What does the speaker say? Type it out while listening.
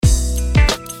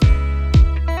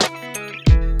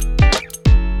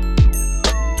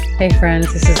Hey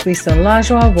friends, this is Lisa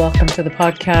Lajoie. Welcome to the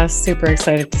podcast. Super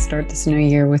excited to start this new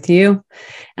year with you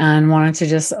and wanted to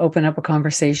just open up a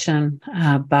conversation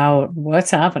about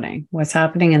what's happening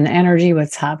in the energy,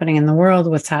 what's happening in the world,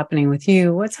 what's happening with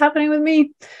you, what's happening with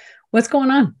me, what's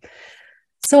going on.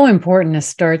 So important to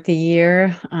start the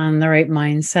year on the right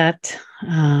mindset.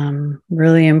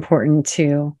 Really important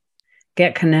to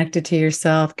get connected to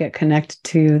yourself, get connected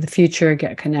to the future,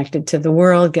 get connected to the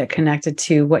world, get connected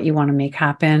to what you want to make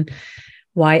happen.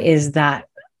 Why is that?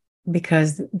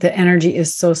 Because the energy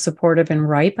is so supportive and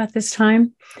ripe at this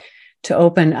time to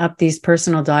open up these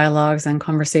personal dialogues and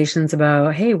conversations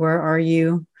about, hey, where are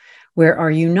you? Where are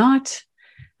you not?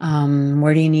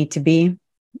 Where do you need to be?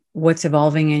 What's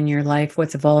evolving in your life?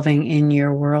 What's evolving in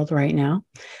your world right now?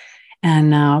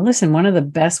 And listen, one of the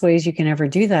best ways you can ever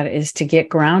do that is to get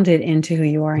grounded into who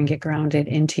you are and get grounded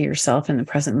into yourself in the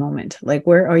present moment. Like,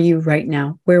 where are you right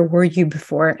now? Where were you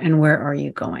before? And where are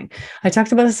you going? I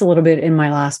talked about this a little bit in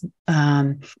my last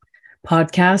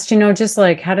podcast, just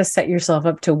like how to set yourself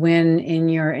up to win in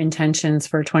your intentions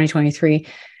for 2023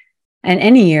 and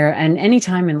any year and any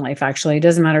time in life. Actually, it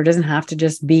doesn't matter. It doesn't have to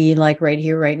just be like right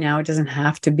here, right now. It doesn't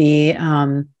have to be,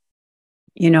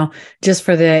 just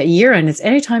for the year. And it's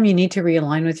anytime you need to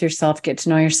realign with yourself, get to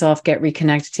know yourself, get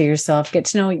reconnected to yourself, get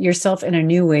to know yourself in a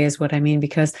new way is what I mean.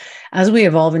 Because as we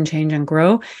evolve and change and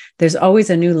grow, there's always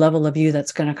a new level of you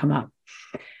that's going to come up.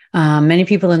 Many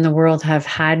people in the world have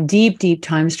had deep, deep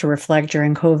times to reflect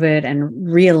during COVID and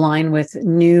realign with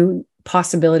new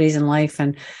possibilities in life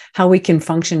and how we can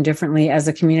function differently as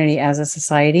a community, as a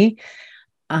society.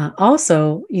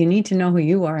 Also, you need to know who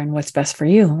you are and what's best for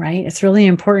you, right? It's really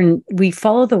important. We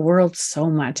follow the world so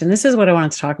much. And this is what I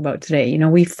wanted to talk about today.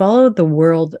 We follow the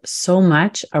world so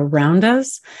much around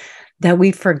us that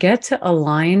we forget to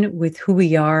align with who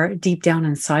we are deep down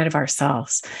inside of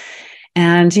ourselves.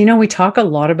 And, we talk a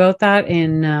lot about that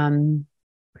in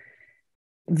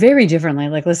very differently.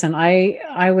 Like, listen,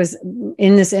 I was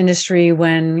in this industry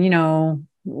when,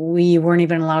 we weren't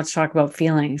even allowed to talk about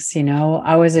feelings.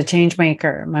 I was a change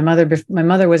maker. My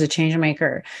mother was a change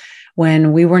maker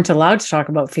when we weren't allowed to talk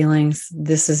about feelings.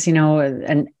 This is,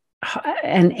 an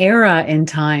era in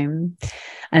time,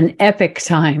 an epic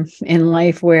time in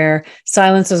life where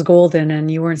silence was golden and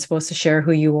you weren't supposed to share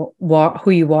who you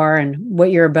are and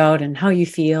what you're about and how you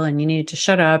feel. And you needed to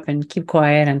shut up and keep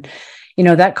quiet. And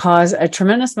that caused a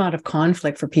tremendous amount of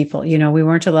conflict for people. We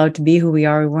weren't allowed to be who we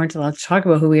are. We weren't allowed to talk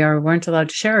about who we are. We weren't allowed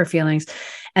to share our feelings.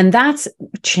 And that's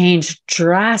changed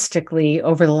drastically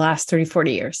over the last 30,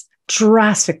 40 years.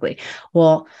 Drastically.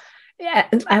 Well,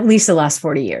 at least the last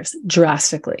 40 years,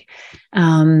 drastically.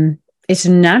 It's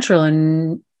natural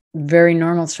and very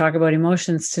normal to talk about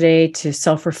emotions today, to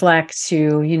self-reflect,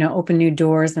 to, open new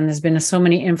doors. And there's been so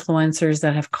many influencers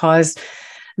that have caused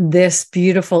this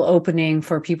beautiful opening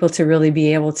for people to really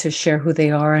be able to share who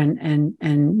they are and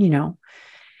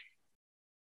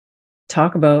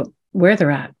talk about where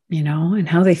they're at, and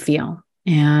how they feel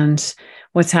and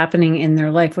what's happening in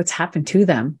their life, what's happened to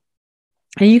them.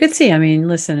 And you could see,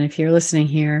 listen, if you're listening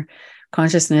here,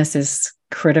 consciousness is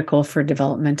critical for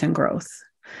development and growth.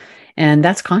 And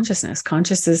that's consciousness.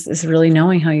 Consciousness is really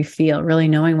knowing how you feel, really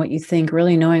knowing what you think,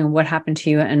 really knowing what happened to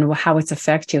you and how it's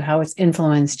affected you, how it's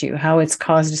influenced you, how it's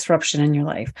caused disruption in your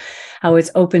life, how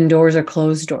it's opened doors or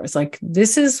closed doors. Like,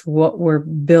 this is what we're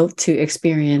built to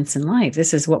experience in life.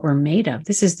 This is what we're made of.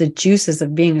 This is the juices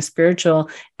of being a spiritual,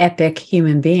 epic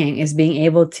human being, is being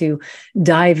able to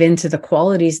dive into the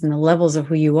qualities and the levels of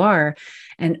who you are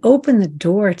and open the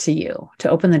door to you, to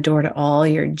open the door to all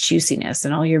your juiciness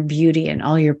and all your beauty and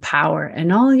all your power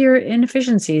and all your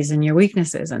inefficiencies and your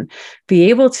weaknesses, and be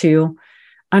able to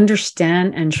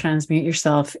understand and transmute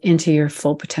yourself into your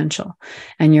full potential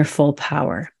and your full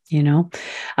power.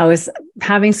 I was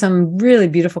having some really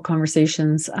beautiful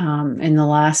conversations in the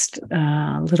last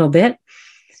little bit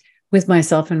with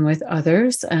myself and with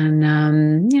others.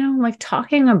 And, like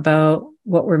talking about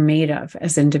what we're made of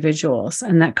as individuals,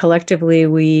 and that collectively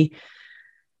we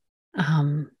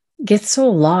get so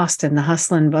lost in the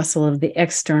hustle and bustle of the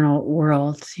external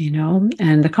world,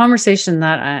 and the conversation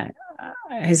that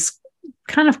is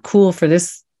kind of cool for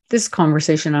this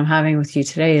conversation I'm having with you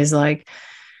today is like,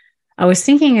 I was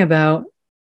thinking about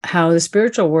how the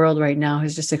spiritual world right now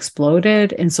has just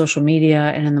exploded in social media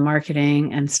and in the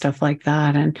marketing and stuff like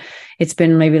that. And it's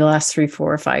been maybe the last 3,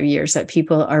 4, or 5 years that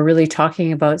people are really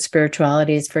talking about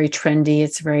spirituality. It's very trendy.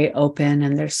 It's very open.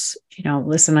 And there's,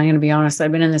 listen, I'm going to be honest.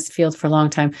 I've been in this field for a long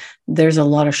time. There's a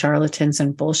lot of charlatans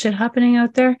and bullshit happening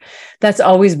out there. That's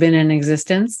always been in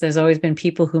existence. There's always been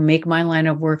people who make my line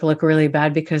of work look really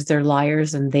bad because they're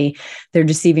liars and they're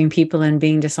deceiving people and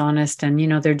being dishonest. And,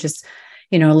 they're just,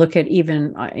 look at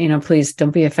even, please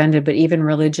don't be offended, but even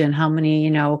religion, how many,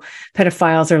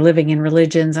 pedophiles are living in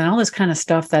religions and all this kind of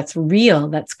stuff that's real,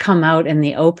 that's come out in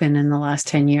the open in the last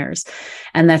 10 years.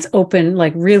 And that's open,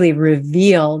 like really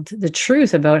revealed the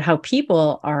truth about how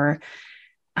people are,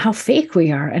 how fake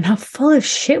we are and how full of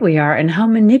shit we are and how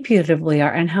manipulative we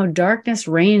are and how darkness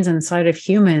reigns inside of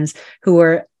humans who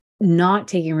are not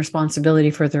taking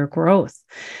responsibility for their growth,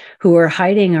 who are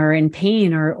hiding or in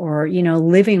pain or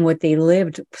living what they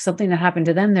lived, something that happened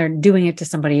to them, they're doing it to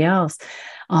somebody else.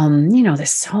 There's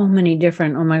so many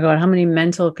different, oh my God, how many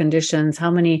mental conditions,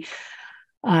 how many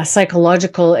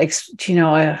psychological,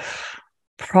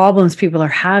 problems people are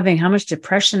having, how much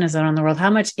depression is out in the world, how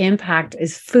much impact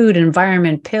is food,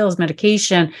 environment, pills,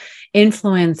 medication,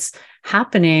 influence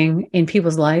happening in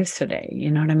people's lives today.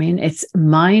 You know what I mean? It's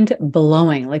mind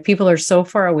blowing. Like people are so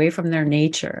far away from their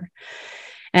nature.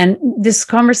 And this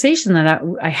conversation that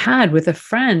I had with a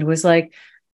friend was like,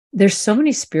 there's so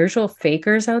many spiritual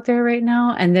fakers out there right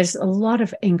now. And there's a lot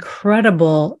of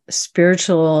incredible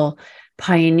spiritual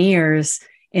pioneers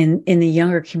in the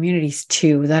younger communities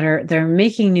too, they're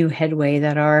making new headway,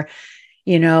 that are,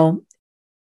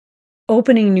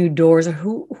 opening new doors, or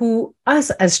who us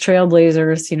as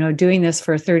trailblazers, doing this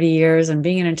for 30 years and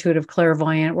being an intuitive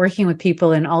clairvoyant, working with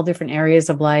people in all different areas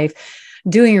of life,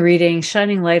 doing reading,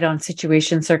 shining light on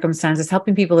situations, circumstances,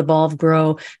 helping people evolve,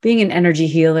 grow, being an energy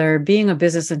healer, being a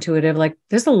business intuitive. Like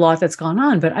there's a lot that's gone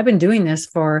on, but I've been doing this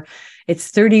for, it's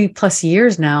 30 plus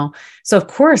years now. So of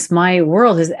course my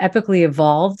world has epically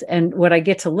evolved. And what I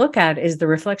get to look at is the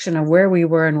reflection of where we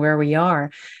were and where we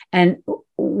are and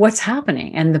what's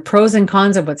happening and the pros and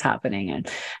cons of what's happening and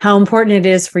how important it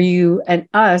is for you and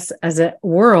us as a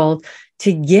world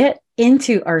to get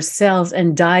into ourselves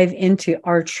and dive into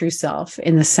our true self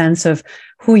in the sense of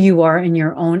who you are in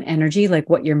your own energy, like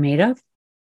what you're made of,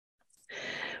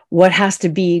 what has to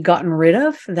be gotten rid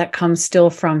of that comes still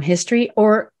from history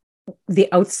or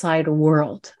the outside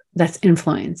world that's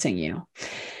influencing you.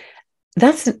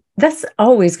 That's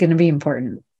always going to be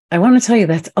important. I want to tell you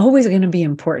that's always going to be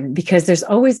important because there's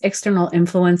always external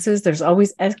influences. There's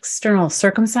always external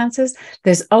circumstances.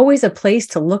 There's always a place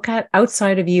to look at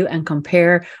outside of you and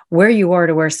compare where you are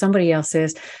to where somebody else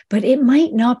is, but it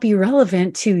might not be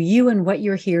relevant to you and what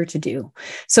you're here to do.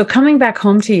 So coming back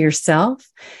home to yourself,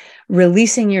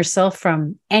 releasing yourself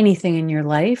from anything in your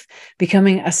life,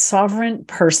 becoming a sovereign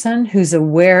person who's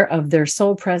aware of their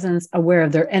soul presence, aware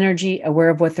of their energy, aware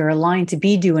of what they're aligned to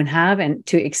be, do, and have, and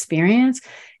to experience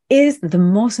is the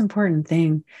most important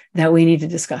thing that we need to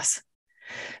discuss.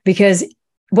 Because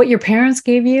what your parents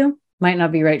gave you might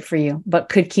not be right for you, but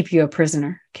could keep you a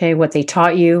prisoner. Okay. What they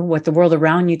taught you, what the world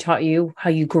around you taught you, how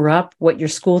you grew up, what your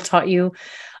school taught you,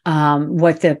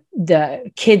 what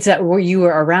the kids that you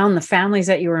were around, the families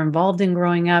that you were involved in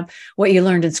growing up, what you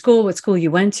learned in school, what school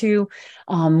you went to,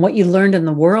 what you learned in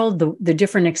the world, the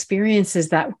different experiences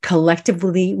that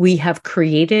collectively we have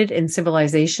created in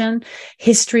civilization.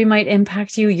 History might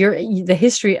impact you. The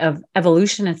history of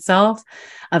evolution itself,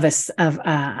 of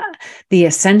the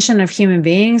ascension of human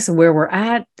beings, where we're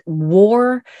at,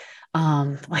 war,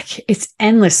 like it's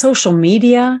endless. Social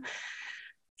media.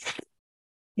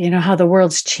 You know how the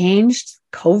world's changed,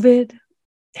 COVID.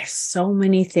 There's so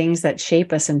many things that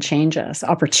shape us and change us.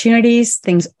 Opportunities,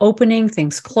 things opening,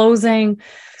 things closing,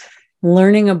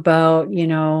 learning about,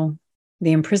 the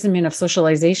imprisonment of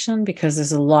socialization, because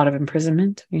there's a lot of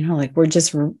imprisonment, like we're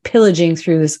just pillaging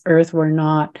through this earth. We're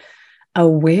not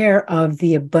aware of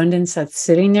the abundance that's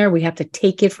sitting there. We have to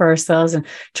take it for ourselves and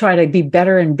try to be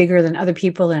better and bigger than other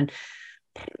people. And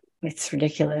it's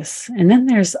ridiculous. And then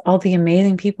there's all the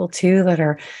amazing people too that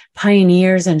are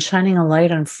pioneers and shining a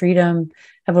light on freedom,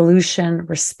 evolution,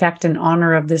 respect and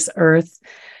honor of this earth,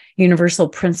 universal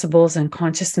principles and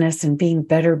consciousness and being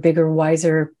better, bigger,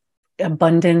 wiser,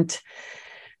 abundant,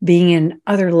 being in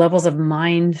other levels of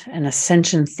mind and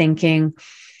ascension thinking.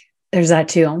 There's that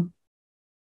too.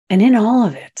 And in all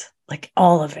of it, like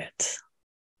all of it,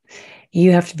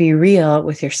 you have to be real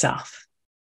with yourself.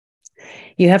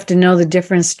 You have to know the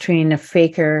difference between a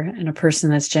faker and a person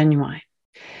that's genuine.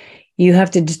 You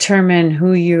have to determine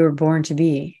who you were born to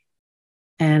be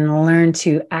and learn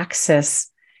to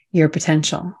access your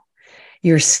potential,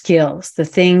 your skills, the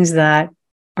things that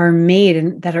are made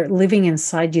and that are living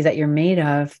inside you that you're made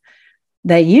of,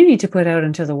 that you need to put out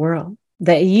into the world,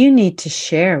 that you need to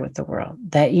share with the world,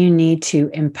 that you need to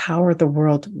empower the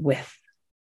world with.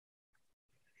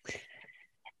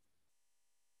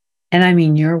 And I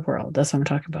mean your world. That's what I'm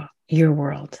talking about. Your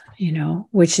world,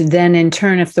 which then in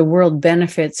turn, if the world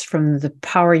benefits from the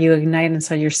power you ignite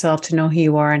inside yourself to know who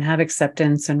you are and have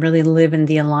acceptance and really live in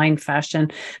the aligned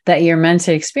fashion that you're meant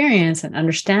to experience and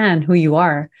understand who you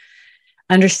are,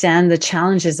 understand the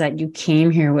challenges that you came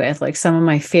here with. Like some of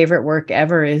my favorite work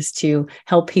ever is to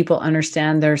help people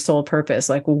understand their soul purpose.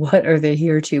 Like, what are they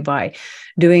here to by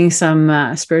doing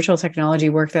some spiritual technology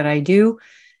work that I do,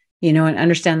 and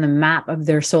understand the map of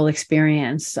their soul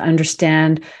experience,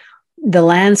 understand the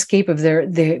landscape of their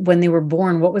when they were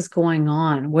born, what was going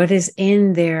on, what is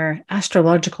in their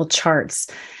astrological charts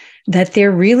that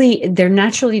they're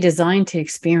naturally designed to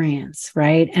experience,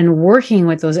 right? And working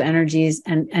with those energies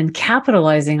and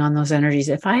capitalizing on those energies.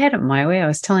 If I had it my way, I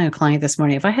was telling a client this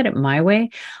morning, if I had it my way,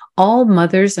 all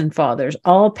mothers and fathers,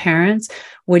 all parents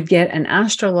would get an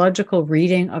astrological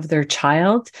reading of their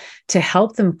child to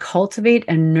help them cultivate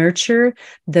and nurture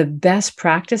the best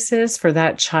practices for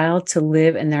that child to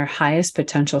live in their highest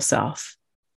potential self.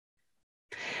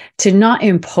 To not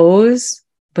impose,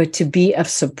 but to be of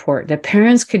support. That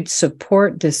parents could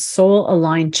support this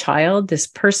soul-aligned child, this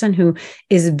person who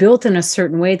is built in a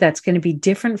certain way that's going to be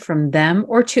different from them,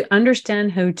 or to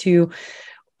understand how to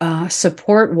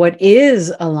support what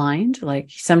is aligned.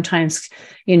 Like sometimes,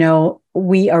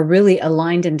 we are really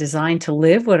aligned and designed to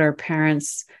live what our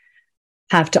parents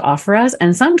have to offer us.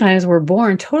 And sometimes we're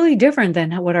born totally different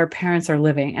than what our parents are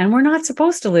living. And we're not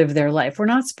supposed to live their life. We're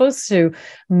not supposed to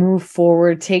move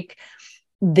forward, take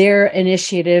their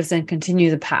initiatives and continue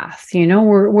the path.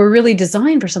 We're really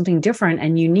designed for something different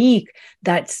and unique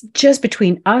that's just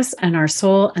between us and our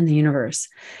soul and the universe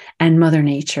and Mother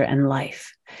Nature and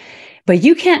life. But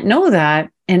you can't know that.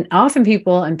 And often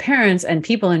people and parents and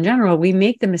people in general, we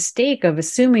make the mistake of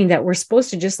assuming that we're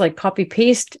supposed to just like copy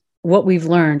paste what we've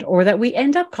learned, or that we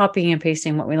end up copying and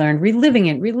pasting what we learned, reliving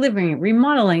it,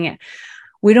 remodeling it.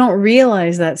 We don't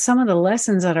realize that some of the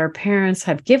lessons that our parents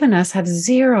have given us have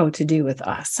zero to do with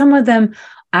us. Some of them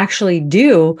actually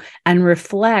do and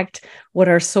reflect what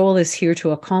our soul is here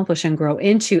to accomplish and grow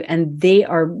into. And they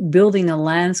are building a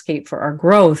landscape for our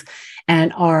growth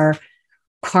and our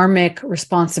karmic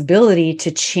responsibility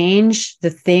to change the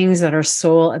things that our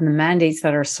soul and the mandates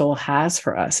that our soul has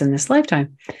for us in this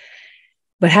lifetime.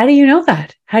 But how do you know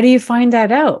that? How do you find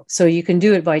that out? So you can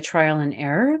do it by trial and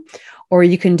error, or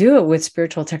you can do it with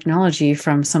spiritual technology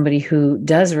from somebody who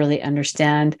does really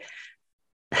understand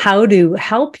how to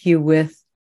help you with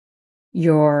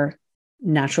your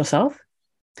natural self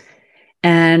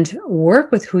and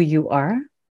work with who you are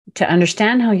to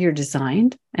understand how you're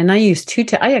designed. And I use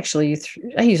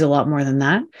I use a lot more than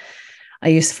that. I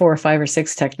use 4 or 5 or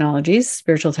 6 technologies,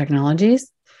 spiritual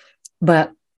technologies,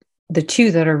 but the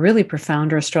 2 that are really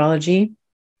profound are astrology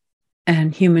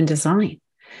and human design.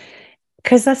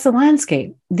 Because that's the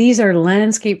landscape. These are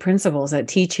landscape principles that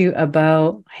teach you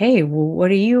about, hey, well,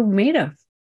 what are you made of?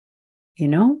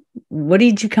 What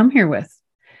did you come here with?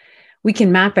 We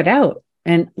can map it out.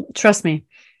 And trust me,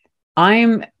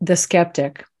 I'm the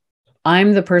skeptic.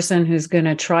 I'm the person who's going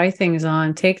to try things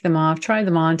on, take them off, try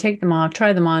them on, take them off,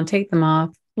 try them on, take them off.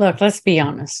 Look, let's be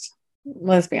honest.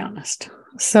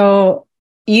 So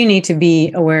you need to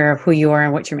be aware of who you are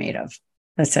and what you're made of.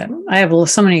 That's it. I have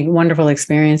so many wonderful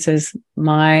experiences.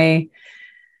 I'll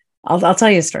tell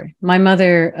you a story. My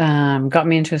mother got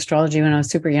me into astrology when I was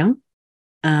super young,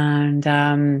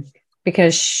 and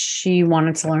because she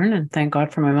wanted to learn. And thank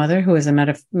God for my mother, who was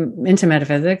into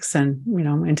metaphysics and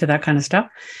into that kind of stuff.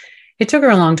 It took her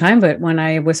a long time, but when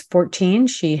I was 14,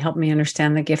 she helped me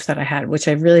understand the gifts that I had, which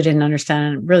I really didn't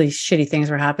understand. And really shitty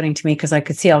things were happening to me because I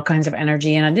could see all kinds of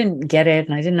energy and I didn't get it.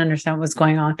 And I didn't understand what was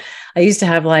going on. I used to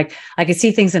have I could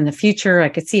see things in the future. I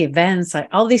could see events.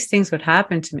 All these things would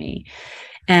happen to me.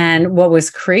 And what was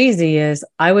crazy is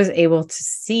I was able to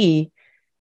see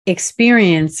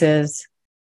experiences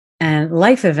and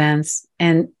life events,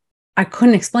 and I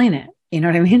couldn't explain it. You know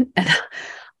what I mean? And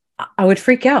I would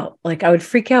freak out.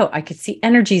 I could see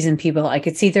energies in people. I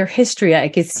could see their history. I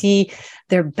could see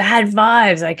their bad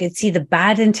vibes. I could see the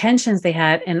bad intentions they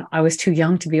had. And I was too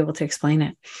young to be able to explain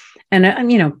it.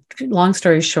 And long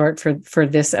story short for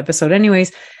this episode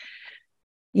anyways,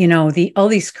 all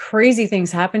these crazy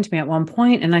things happened to me at one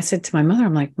point. And I said to my mother,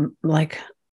 I'm like,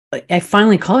 I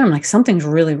finally called her. I'm like, something's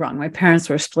really wrong. My parents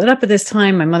were split up at this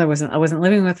time. I wasn't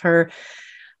living with her.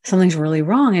 Something's really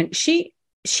wrong. And she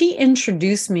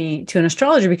introduced me to an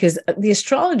astrologer because the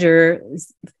astrologer,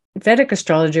 Vedic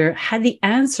astrologer, had the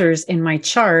answers in my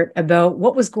chart about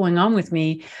what was going on with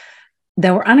me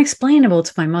that were unexplainable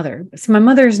to my mother. So my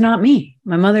mother is not me.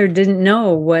 My mother didn't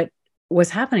know what was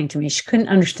happening to me. She couldn't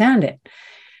understand it.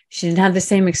 She didn't have the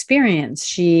same experience.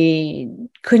 She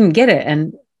couldn't get it.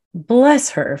 And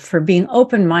bless her for being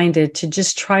open-minded to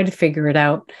just try to figure it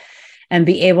out and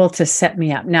be able to set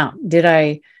me up. Now, did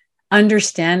I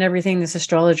understand everything this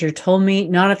astrologer told me?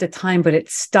 Not at the time, but it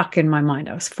stuck in my mind.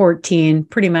 I was 14,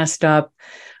 pretty messed up,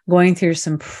 going through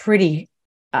some pretty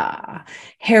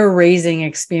hair-raising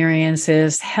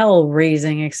experiences,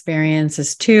 hell-raising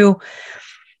experiences too.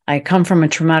 I come from a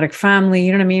traumatic family.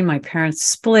 You know what I mean? My parents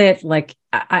split. Like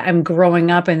I'm growing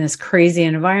up in this crazy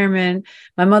environment.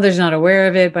 My mother's not aware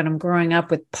of it, but I'm growing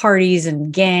up with parties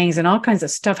and gangs and all kinds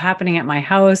of stuff happening at my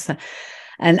house.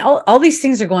 And all these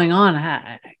things are going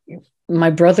on. My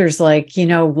brother's like,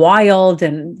 wild,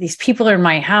 and these people are in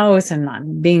my house, and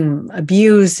I'm being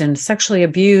abused and sexually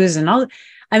abused and all.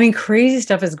 I mean, crazy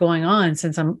stuff is going on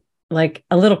since I'm like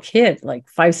a little kid, like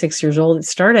 5, 6 years old. It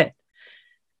started.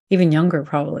 Even younger,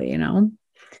 probably,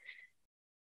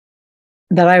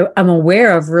 that I'm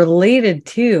aware of related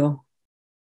to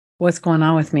what's going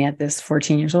on with me at this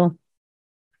 14 years old.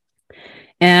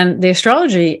 And the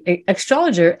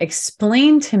astrologer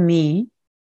explained to me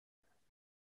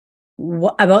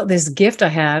about this gift I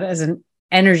had as an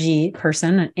energy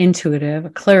person, an intuitive, a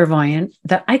clairvoyant,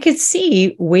 that I could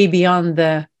see way beyond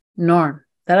the norm,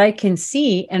 that I can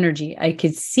see energy. I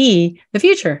could see the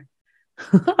future.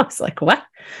 I was like, what?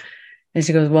 And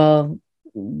she goes, well,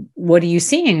 what are you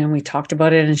seeing? And we talked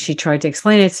about it, and she tried to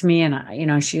explain it to me.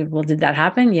 And she goes, well, did that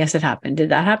happen? Yes, it happened. Did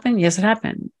that happen? Yes, it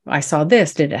happened. I saw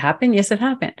this. Did it happen? Yes, it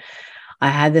happened. I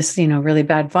had this, really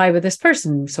bad vibe with this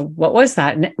person. So what was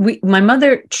that? And my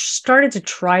mother started to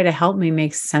try to help me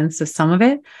make sense of some of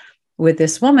it with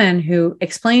this woman who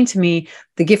explained to me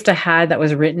the gift I had that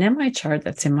was written in my chart,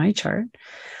 that's in my chart,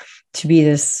 to be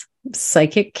this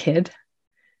psychic kid.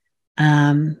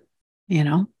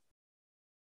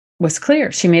 Was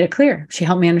clear. She made it clear. She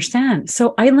helped me understand.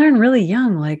 So I learned really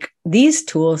young, like these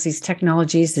tools, these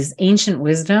technologies, this ancient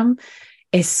wisdom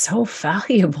is so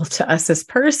valuable to us as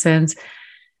persons,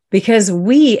 because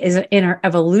we, is in our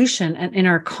evolution and in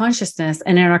our consciousness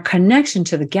and in our connection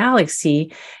to the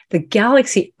galaxy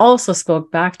also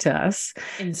spoke back to us,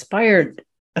 inspired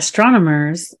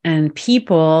astronomers and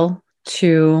people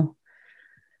to,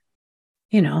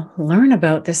 learn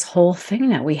about this whole thing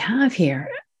that we have here,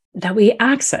 that we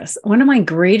access. One of my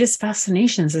greatest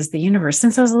fascinations is the universe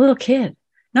since I was a little kid,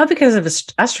 not because of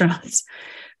astronauts,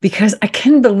 because I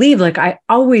couldn't believe, like I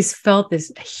always felt this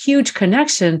huge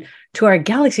connection to our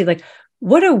galaxy. Like,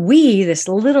 what are we, this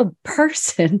little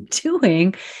person,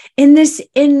 doing in this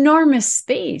enormous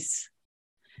space?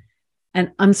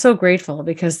 And I'm so grateful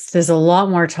because there's a lot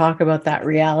more talk about that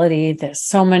reality. There's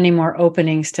so many more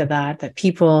openings to that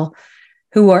people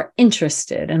who are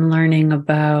interested in learning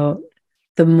about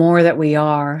the more that we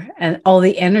are and all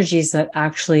the energies that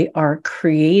actually are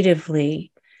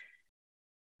creatively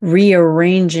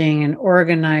rearranging and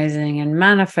organizing and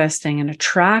manifesting and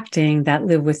attracting, that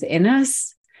live within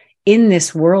us in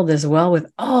this world as well,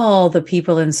 with all the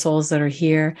people and souls that are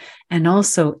here, and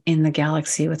also in the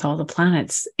galaxy with all the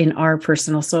planets in our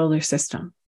personal solar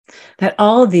system. That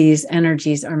all these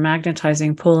energies are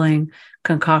magnetizing, pulling,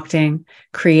 concocting,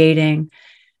 creating,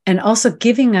 and also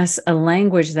giving us a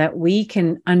language that we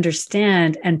can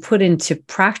understand and put into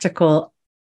practical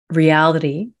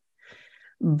reality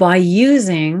by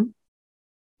using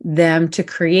them to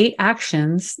create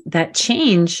actions that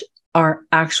change our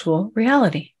actual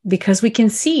reality, because we can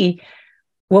see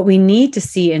what we need to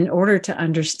see in order to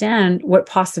understand what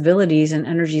possibilities and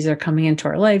energies are coming into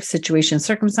our life, situations,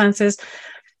 circumstances.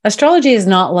 Astrology is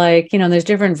not like, there's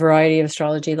different variety of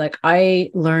astrology. Like I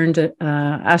learned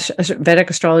Vedic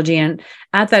astrology, and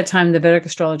at that time, the Vedic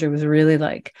astrologer was really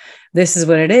like, this is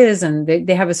what it is. And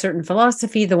they have a certain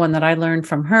philosophy, the one that I learned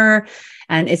from her.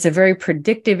 And it's a very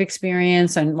predictive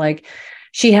experience. And like,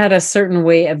 she had a certain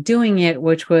way of doing it,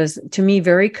 which was to me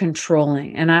very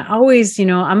controlling. And I always,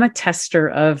 I'm a tester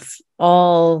of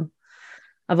all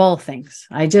things.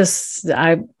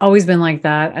 I've always been like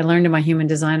that. I learned in my human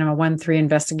design, I'm a 1-3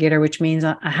 investigator, which means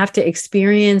I have to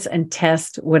experience and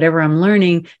test whatever I'm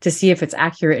learning to see if it's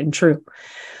accurate and true.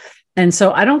 And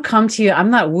so I don't come to you,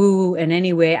 I'm not woo in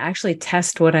any way. I actually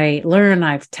test what I learn.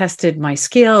 I've tested my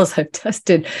skills. I've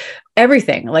tested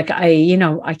everything. Like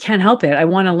I can't help it. I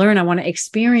want to learn. I want to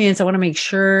experience. I want to make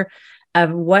sure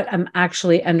of what I'm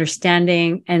actually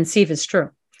understanding and see if it's true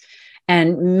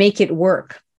and make it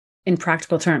work in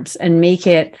practical terms and make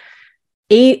it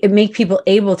make people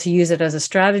able to use it as a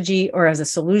strategy or as a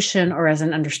solution or as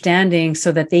an understanding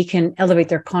so that they can elevate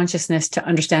their consciousness to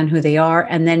understand who they are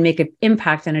and then make an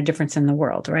impact and a difference in the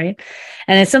world, right?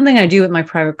 And it's something I do with my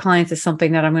private clients. It's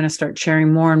something that I'm going to start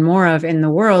sharing more and more of in the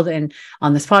world and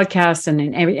on this podcast and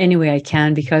in any way I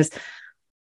can, because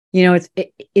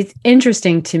it's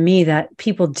interesting to me that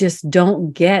people just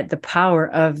don't get the power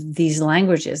of these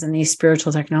languages and these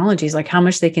spiritual technologies, like how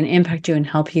much they can impact you and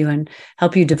help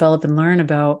you develop and learn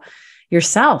about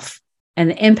yourself and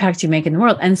the impact you make in the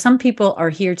world. And some people are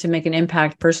here to make an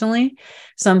impact personally.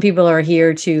 Some people are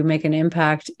here to make an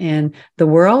impact in the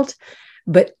world.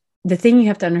 But the thing you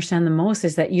have to understand the most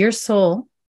is that your soul,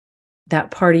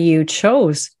 that part of you,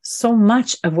 chose so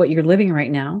much of what you're living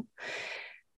right now,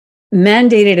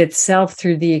 mandated itself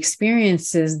through the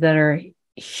experiences that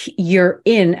you're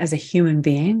in as a human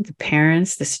being, the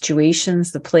parents, the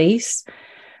situations, the place.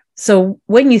 So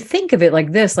when you think of it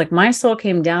like this, like my soul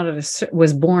came down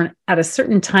was born at a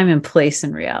certain time and place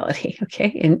in reality, okay,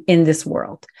 in this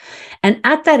world. And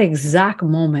at that exact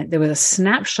moment, there was a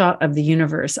snapshot of the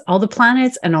universe, all the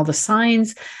planets and all the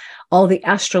signs, all the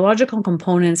astrological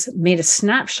components made a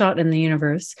snapshot in the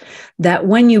universe that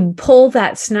when you pull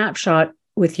that snapshot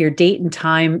with your date and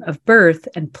time of birth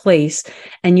and place,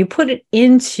 and you put it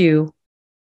into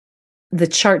the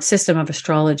chart system of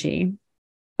astrology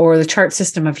or the chart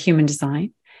system of human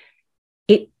design,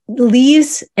 it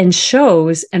leaves and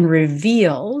shows and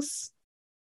reveals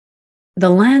the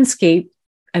landscape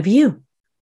of you,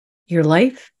 your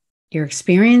life, your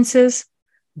experiences,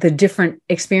 the different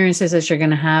experiences that you're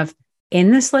going to have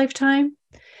in this lifetime,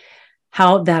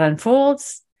 how that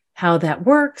unfolds, how that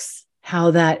works,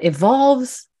 how that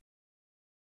evolves,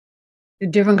 the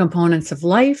different components of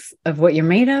life, of what you're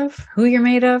made of, who you're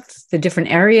made of, the different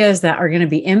areas that are going to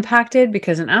be impacted,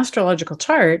 because an astrological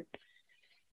chart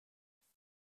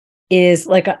is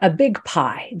like a big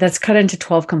pie that's cut into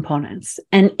 12 components.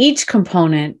 And each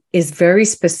component is very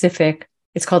specific.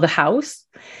 It's called a house.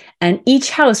 And each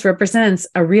house represents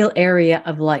a real area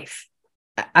of life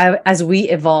as we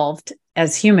evolved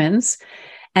as humans,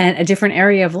 and a different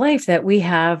area of life that we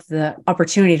have the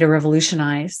opportunity to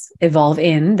revolutionize, evolve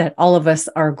in, that all of us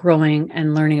are growing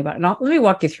and learning about. And let me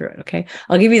walk you through it, okay?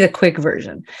 I'll give you the quick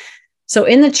version. So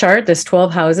in the chart, there's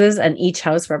 12 houses, and each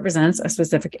house represents a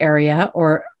specific area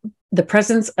or the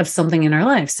presence of something in our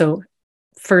life. So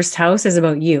first house is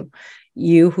about you,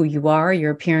 who you are,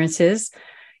 your appearances,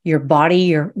 your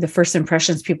body, the first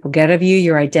impressions people get of you,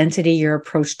 your identity, your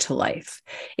approach to life.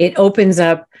 It opens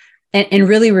up and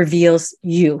really reveals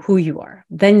you, who you are.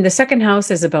 Then the second house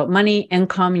is about money,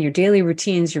 income, your daily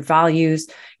routines, your values,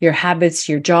 your habits,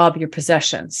 your job, your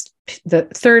possessions. The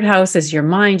third house is your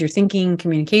mind, your thinking,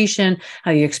 communication,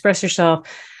 how you express yourself,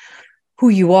 who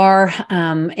you are,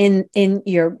 in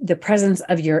the presence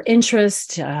of your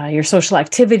interest, your social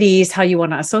activities, how you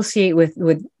want to associate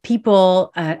with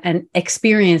people and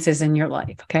experiences in your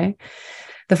life. Okay.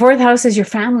 The fourth house is your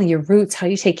family, your roots, how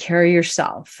you take care of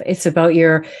yourself. It's about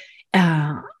your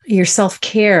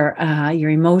self-care, your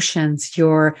emotions,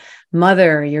 your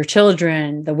mother, your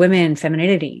children, the women,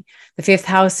 femininity. The fifth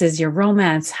house is your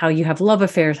romance, how you have love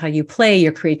affairs, how you play,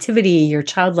 your creativity, your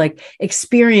childlike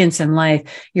experience in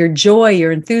life, your joy,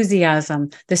 your enthusiasm.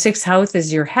 The sixth house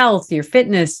is your health, your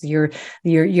fitness, your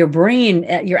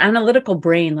brain, your analytical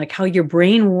brain, like how your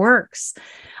brain works.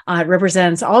 It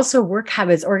represents also work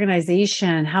habits,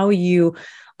 organization, how you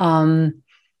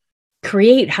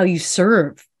create, how you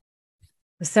serve.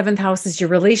 The seventh house is your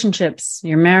relationships,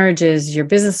 your marriages, your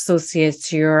business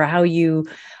associates, how you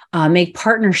make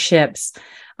partnerships,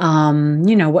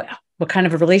 what kind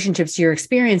of relationships you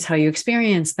experience, how you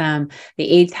experience them. The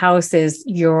eighth house is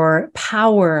your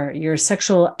power, your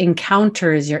sexual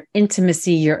encounters, your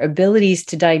intimacy, your abilities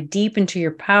to dive deep into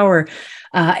your power.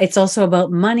 It's also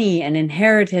about money and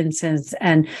inheritances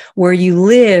and where you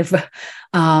live,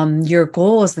 your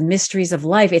goals, the mysteries of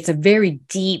life. It's a very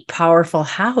deep, powerful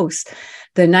house.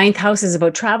 The ninth house is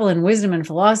about travel and wisdom and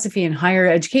philosophy and higher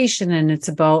education. And it's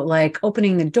about like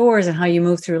opening the doors and how you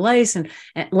move through life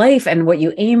and what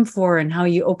you aim for and how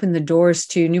you open the doors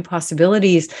to new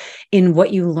possibilities in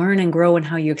what you learn and grow and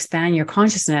how you expand your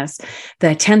consciousness.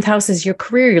 The 10th house is your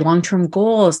career, your long-term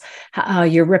goals,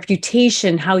 your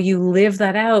reputation, how you live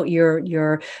that out,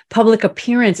 your public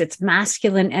appearance. It's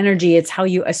masculine energy. It's how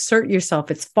you assert yourself.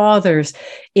 It's fathers.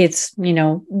 It's,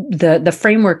 the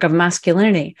framework of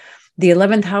masculinity. The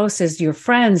 11th house is your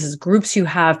friends, is groups you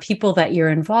have, people that you're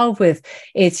involved with.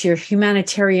 It's your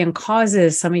humanitarian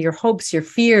causes, some of your hopes, your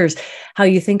fears, how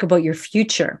you think about your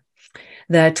future.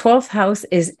 The 12th house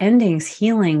is endings,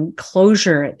 healing,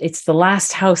 closure. It's the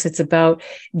last house. It's about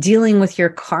dealing with your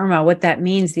karma, what that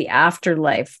means, the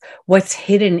afterlife, what's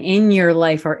hidden in your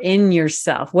life or in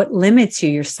yourself, what limits you,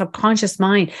 your subconscious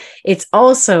mind. It's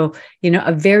also,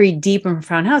 a very deep and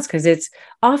profound house because it's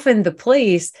often the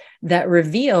place that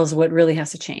reveals what really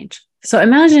has to change. So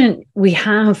imagine we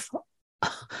have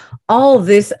all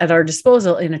this at our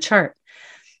disposal in a chart.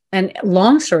 And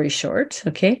long story short,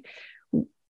 okay,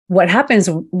 what happens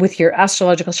with your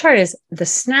astrological chart is the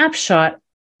snapshot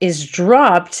is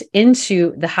dropped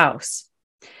into the house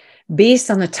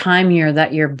based on the time year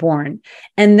that you're born.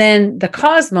 And then the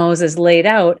cosmos is laid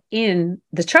out in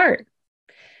the chart.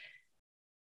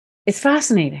 It's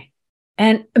fascinating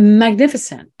and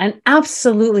magnificent and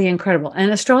absolutely incredible.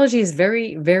 And astrology is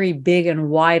very, very big and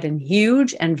wide and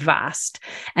huge and vast.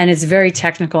 And it's very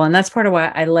technical. And that's part of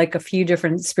why I like a few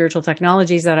different spiritual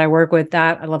technologies that I work with.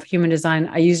 That I love human design.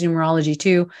 I use numerology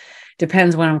too.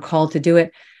 Depends when I'm called to do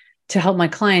it, to help my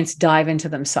clients dive into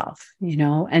themselves,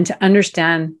 and to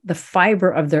understand the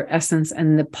fiber of their essence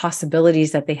and the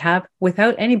possibilities that they have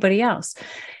without anybody else.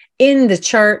 In the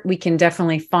chart, we can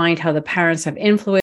definitely find how the parents have influenced